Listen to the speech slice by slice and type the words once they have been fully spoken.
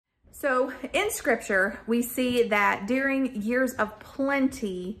So in scripture, we see that during years of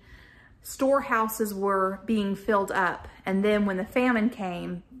plenty, storehouses were being filled up. And then when the famine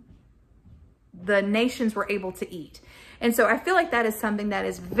came, the nations were able to eat. And so I feel like that is something that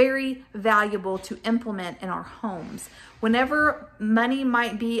is very valuable to implement in our homes. Whenever money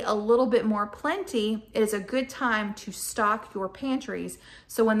might be a little bit more plenty, it is a good time to stock your pantries.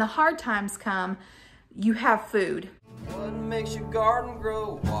 So when the hard times come, you have food. What makes your garden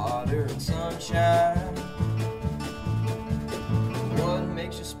grow? Water and sunshine. What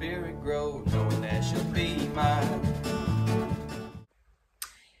makes your spirit grow? Knowing that she'll be mine.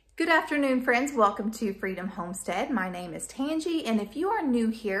 Good afternoon, friends. Welcome to Freedom Homestead. My name is Tangi, and if you are new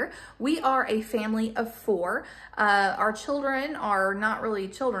here, we are a family of four. Our children are not really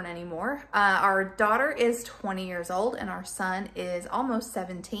children anymore. Our daughter is 20 years old, and our son is almost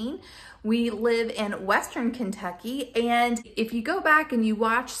 17. We live in Western Kentucky, and if you go back and you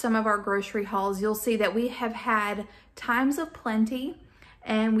watch some of our grocery hauls, you'll see that we have had times of plenty,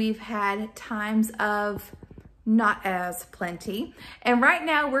 and we've had times of not as plenty. And right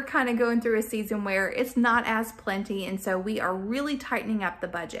now we're kind of going through a season where it's not as plenty, and so we are really tightening up the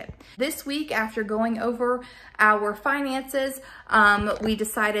budget. This week, after going over our finances, we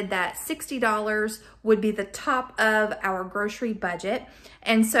decided that $60 would be the top of our grocery budget.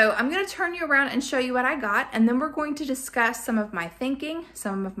 And so I'm going to turn you around and show you what I got, and then we're going to discuss some of my thinking,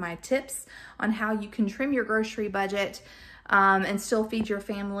 some of my tips on how you can trim your grocery budget and still feed your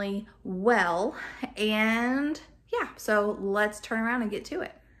family well. And yeah, so let's turn around and get to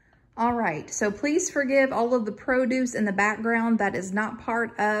it. All right, so please forgive all of the produce in the background. That is not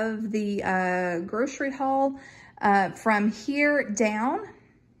part of the grocery haul. From here down,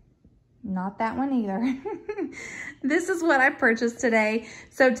 not that one either. This is what I purchased today.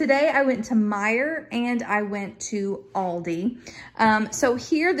 So today I went to Meijer and I went to Aldi. So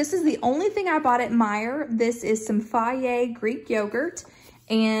here, this is the only thing I bought at Meijer. This is some Fage Greek yogurt,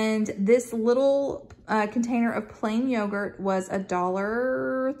 and this little container of plain yogurt was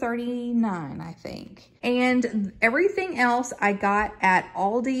 $1.39, I think. And everything else I got at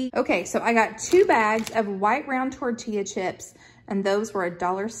Aldi. Okay, so I got 2 bags of white round tortilla chips, and those were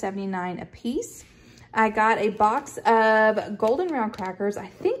 $1.79 a piece. I got a box of golden round crackers. I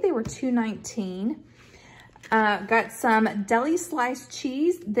think they were $2.19. Got some deli sliced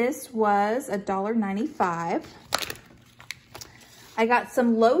cheese. This was $1.95. I got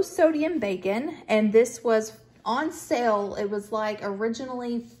some low sodium bacon, and this was on sale. It was like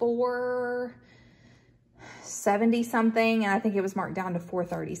originally $4.70 something, and I think it was marked down to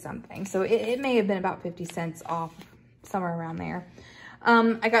 $4.30 something. So it may have been about 50 cents off, somewhere around there.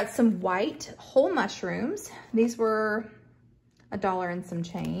 I got some white whole mushrooms. These were $1 and some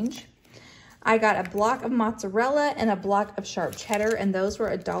change. I got a block of mozzarella and a block of sharp cheddar, and those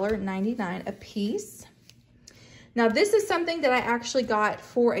were $1.99 a piece. Now, this is something that I actually got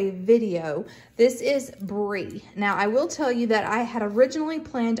for a video. This is brie. Now, I will tell you that I had originally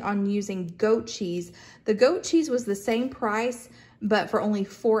planned on using goat cheese. The goat cheese was the same price, but for only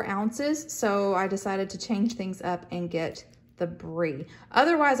 4 ounces. So I decided to change things up and get the brie.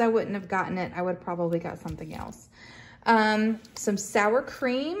 Otherwise, I wouldn't have gotten it. I would probably got something else. Some sour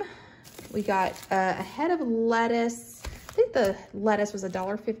cream. We got a head of lettuce. I think the lettuce was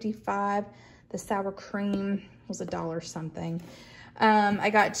 $1.55. The sour cream was $1 something. I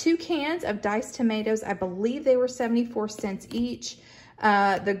got 2 cans of diced tomatoes. I believe they were 74 cents each.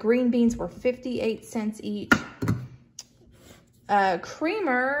 The green beans were 58 cents each.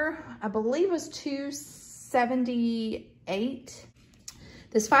 Creamer, I believe, was $2.78.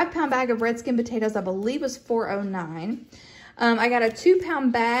 This 5-pound bag of red skin potatoes, I believe, was $4.09. I got a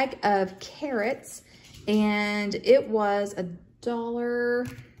 2-pound bag of carrots, and it was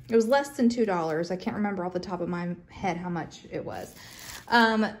 $1. It was less than $2. I can't remember off the top of my head how much it was.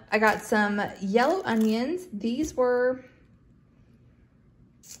 I got some yellow onions. These were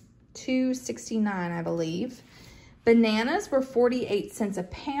 $2.69, I believe. Bananas were 48 cents a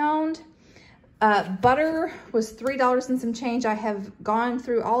pound. Butter was $3 and some change. I have gone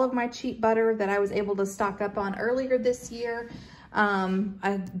through all of my cheap butter that I was able to stock up on earlier this year.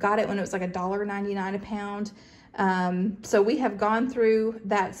 I got it when it was like $1.99 a pound. So we have gone through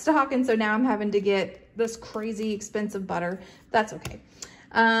that stock, and so now I'm having to get this crazy expensive butter. That's okay.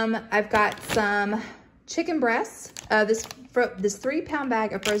 I've got some chicken breasts. This 3-pound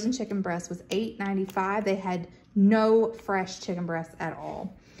bag of frozen chicken breasts was $8.95. They had no fresh chicken breasts at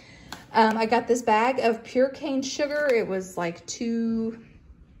all. I got this bag of pure cane sugar. It was like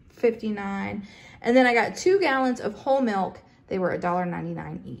 $2.59. And then I got 2 gallons of whole milk. They were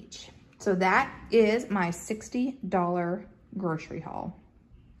 $1.99 each. So that is my $60 grocery haul.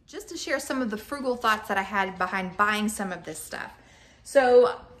 just to share some of the frugal thoughts that I had behind buying some of this stuff.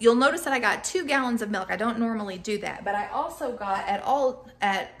 So you'll notice that I got 2 gallons of milk. I don't normally do that, but I also got at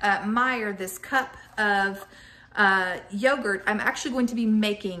Meijer this cup of yogurt. I'm actually going to be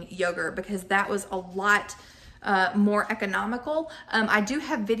making yogurt because that was a lot more economical. I do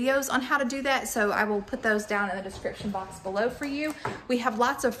have videos on how to do that, so I will put those down in the description box below for you. We have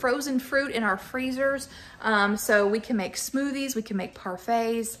lots of frozen fruit in our freezers, so we can make smoothies, we can make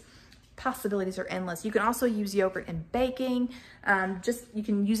parfaits. Possibilities are endless. You can also use yogurt in baking. You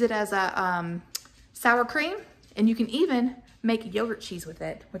can use it as a sour cream, and you can even make yogurt cheese with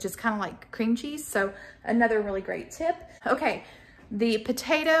it, which is kind of like cream cheese. So another really great tip. Okay, the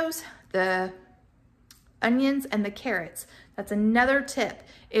potatoes, the onions, and the carrots. That's another tip,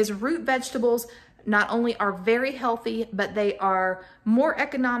 is root vegetables not only are very healthy, but they are more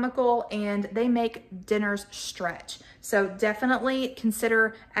economical and they make dinners stretch. So definitely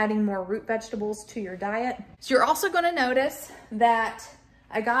consider adding more root vegetables to your diet. So you're also going to notice that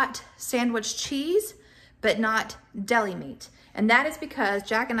I got sandwich cheese, but not deli meat. And that is because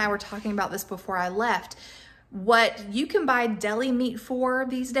Jack and I were talking about this before I left. What you can buy deli meat for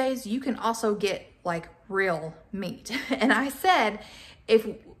these days, you can also get like real meat. And I said, if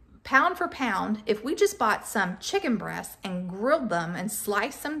pound for pound, if we just bought some chicken breasts and grilled them and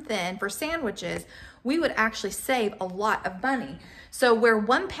sliced them thin for sandwiches, we would actually save a lot of money. So where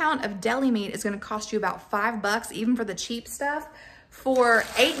 1 pound of deli meat is going to cost you about $5, even for the cheap stuff, for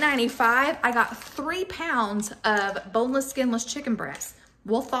 $8.95, I got 3 pounds of boneless, skinless chicken breasts.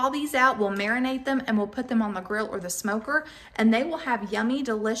 We'll thaw these out, we'll marinate them, and we'll put them on the grill or the smoker, and they will have yummy,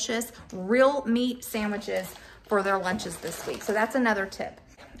 delicious, real meat sandwiches for their lunches this week. So that's another tip.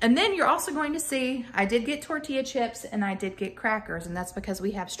 And then you're also going to see, I did get tortilla chips and I did get crackers, and that's because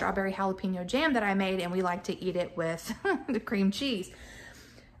we have strawberry jalapeno jam that I made and we like to eat it with the cream cheese.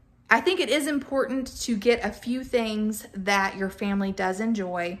 I think it is important to get a few things that your family does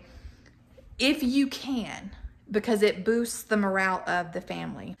enjoy if you can, because it boosts the morale of the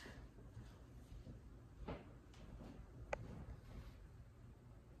family.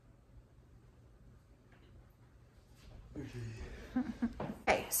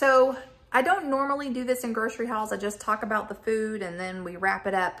 Okay, so I don't normally do this in grocery hauls. I just talk about the food and then we wrap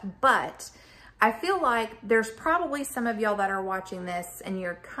it up. But I feel like there's probably some of y'all that are watching this and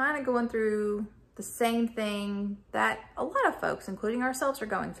you're kind of going through the same thing that a lot of folks, including ourselves, are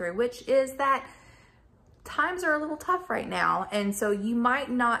going through, which is that times are a little tough right now. And so you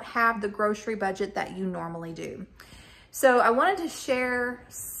might not have the grocery budget that you normally do. So I wanted to share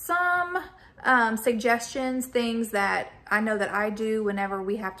some suggestions, things that I know that I do whenever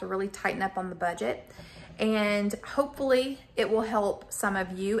we have to really tighten up on the budget. And hopefully it will help some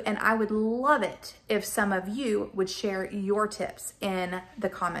of you. And I would love it if some of you would share your tips in the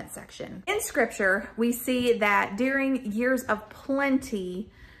comment section. In scripture, we see that during years of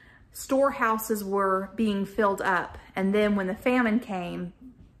plenty, storehouses were being filled up. And then when the famine came,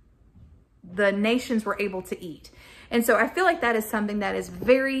 the nations were able to eat. And so I feel like that is something that is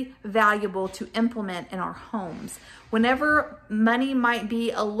very valuable to implement in our homes. Whenever money might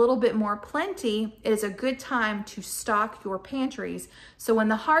be a little bit more plenty, it is a good time to stock your pantries. So when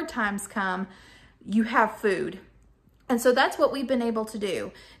the hard times come, you have food. And so that's what we've been able to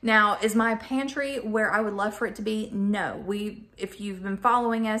do. Now, is my pantry where I would love for it to be? No. If you've been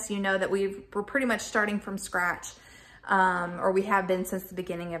following us, you know that we're pretty much starting from scratch. Or we have been since the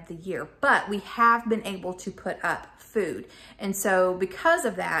beginning of the year, but we have been able to put up food. And so because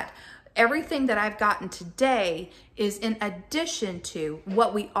of that, everything that I've gotten today is in addition to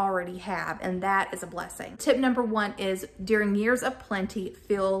what we already have, and that is a blessing. Tip number 1 is during years of plenty,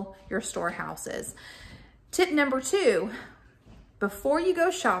 fill your storehouses. Tip number 2, before you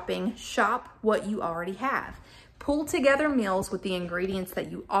go shopping, shop what you already have. Pull together meals with the ingredients that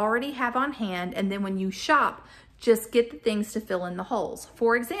you already have on hand, and then when you shop, just get the things to fill in the holes.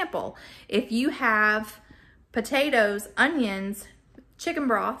 For example, if you have potatoes, onions, chicken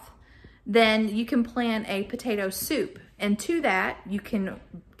broth, then you can plan a potato soup. And to that, you can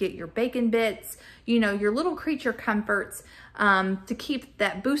get your bacon bits, you know, your little creature comforts to keep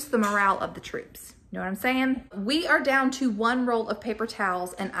that, boost the morale of the troops. You know what I'm saying? We are down to 1 roll of paper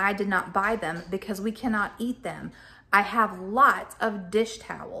towels and I did not buy them because we cannot eat them. I have lots of dish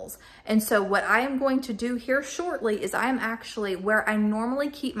towels. And so what I am going to do here shortly is I'm actually, where I normally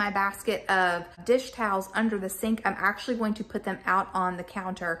keep my basket of dish towels under the sink, I'm actually going to put them out on the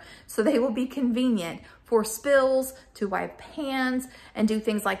counter so they will be convenient for spills, to wipe pans, and do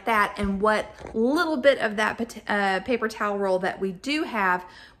things like that. And what little bit of that paper towel roll that we do have,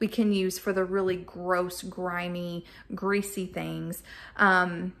 we can use for the really gross, grimy, greasy things.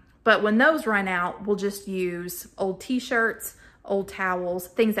 But when those run out, we'll just use old t-shirts, old towels,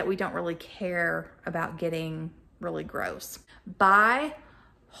 things that we don't really care about getting really gross. Buy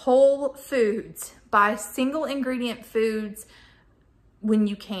whole foods, buy single ingredient foods when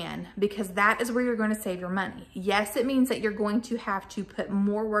you can, because that is where you're going to save your money. Yes, it means that you're going to have to put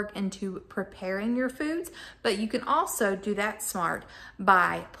more work into preparing your foods, but you can also do that smart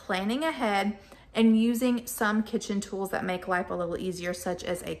by planning ahead and using some kitchen tools that make life a little easier, such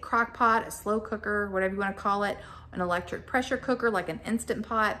as a crock pot, a slow cooker, whatever you want to call it, an electric pressure cooker, like an Instant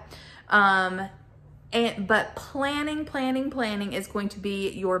Pot. But planning is going to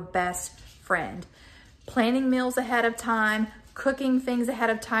be your best friend. Planning meals ahead of time, cooking things ahead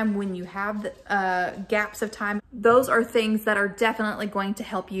of time when you have the, gaps of time. Those are things that are definitely going to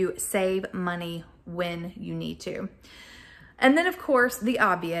help you save money when you need to. And then of course, the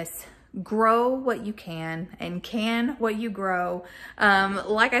obvious, grow what you can and can what you grow.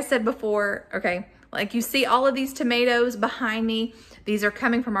 Like I said before, okay, like you see all of these tomatoes behind me, these are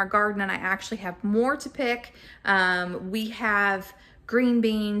coming from our garden and I actually have more to pick. We have green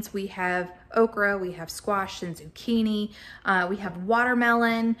beans, we have okra, we have squash and zucchini, we have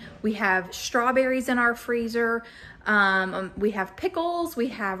watermelon, we have strawberries in our freezer, we have pickles, we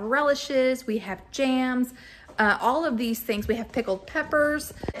have relishes, we have jams, all of these things. We have pickled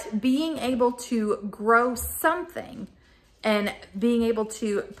peppers. Being able to grow something and being able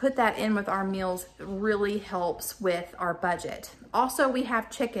to put that in with our meals really helps with our budget. Also, we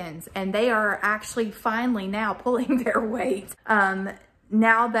have chickens and they are actually finally now pulling their weight.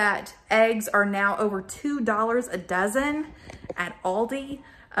 Now that eggs are now over $2 a dozen at Aldi,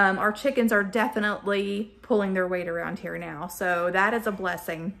 our chickens are definitely pulling their weight around here now. So that is a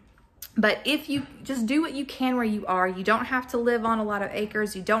blessing. But if you just do what you can where you are, you don't have to live on a lot of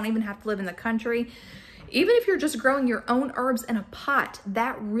acres. You don't even have to live in the country. Even if you're just growing your own herbs in a pot,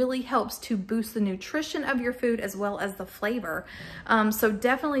 that really helps to boost the nutrition of your food as well as the flavor. So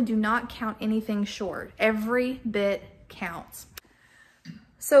definitely do not count anything short. Every bit counts.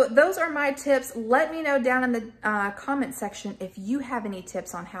 So those are my tips. Let me know down in the comment section if you have any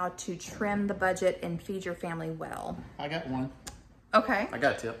tips on how to trim the budget and feed your family well. I got one. Okay. I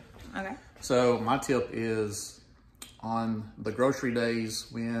got a tip. Okay. So my tip is on the grocery days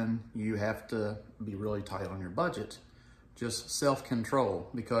when you have to be really tight on your budget, just self-control,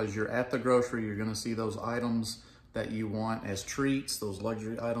 because you're at the grocery, you're gonna see those items that you want as treats, those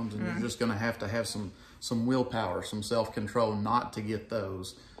luxury items, and you're just gonna have some willpower, some self-control not to get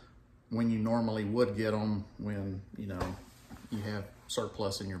those when you normally would get them when, you know, you have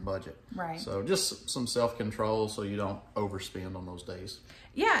surplus in your budget. Right. So just some self-control so you don't overspend on those days.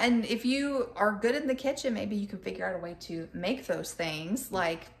 Yeah, and if you are good in the kitchen, maybe you can figure out a way to make those things.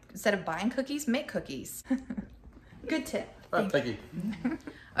 Like, instead of buying cookies, make cookies. Good tip. Thank you.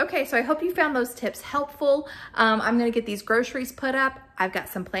 Okay, so I hope you found those tips helpful. I'm gonna get these groceries put up. I've got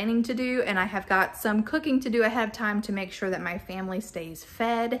some planning to do and I have got some cooking to do ahead of time to make sure that my family stays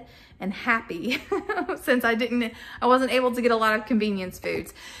fed and happy since I wasn't able to get a lot of convenience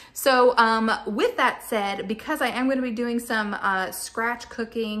foods. So with that said, because I am gonna be doing some scratch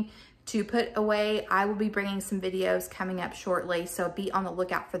cooking to put away, I will be bringing some videos coming up shortly. So be on the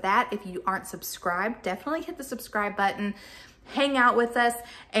lookout for that. If you aren't subscribed, definitely hit the subscribe button. Hang out with us.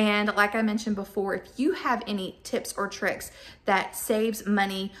 And like I mentioned before, if you have any tips or tricks that saves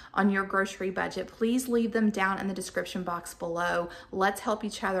money on your grocery budget, please leave them down in the description box below. Let's help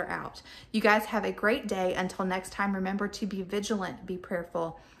each other out. You guys have a great day. Until next time, remember to be vigilant, be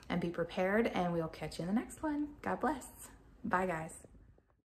prayerful, and be prepared. And we'll catch you in the next one. God bless. Bye, guys.